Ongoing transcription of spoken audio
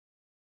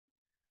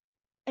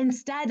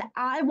Instead,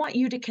 I want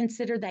you to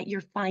consider that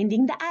you're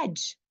finding the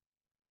edge.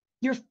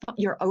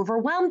 You're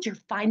overwhelmed, you're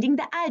finding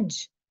the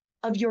edge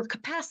of your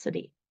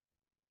capacity.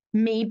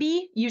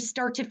 Maybe you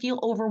start to feel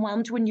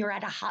overwhelmed when you're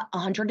at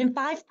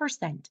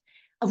 105%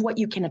 of what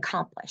you can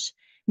accomplish.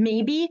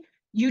 Maybe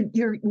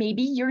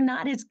you're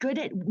not as good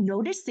at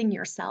noticing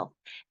yourself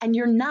and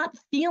you're not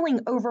feeling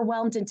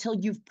overwhelmed until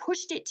you've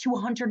pushed it to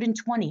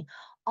 120.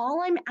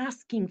 All I'm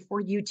asking for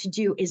you to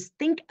do is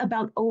think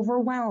about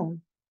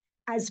overwhelm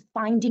as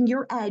finding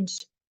your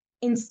edge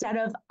instead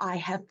of I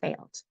have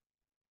failed.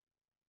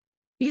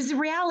 Because the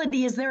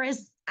reality is there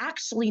is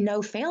actually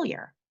no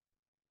failure.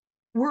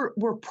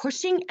 We're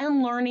pushing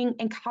and learning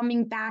and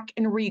coming back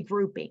and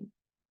regrouping.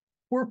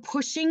 We're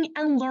pushing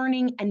and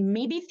learning and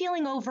maybe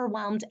feeling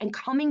overwhelmed and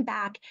coming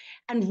back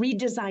and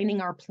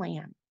redesigning our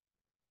plan.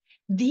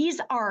 These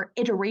are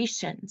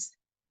iterations,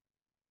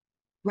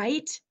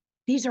 right?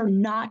 These are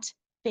not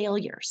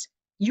failures.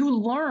 You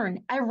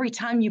learn every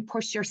time you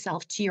push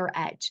yourself to your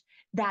edge.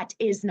 That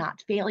is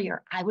not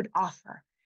failure, I would offer.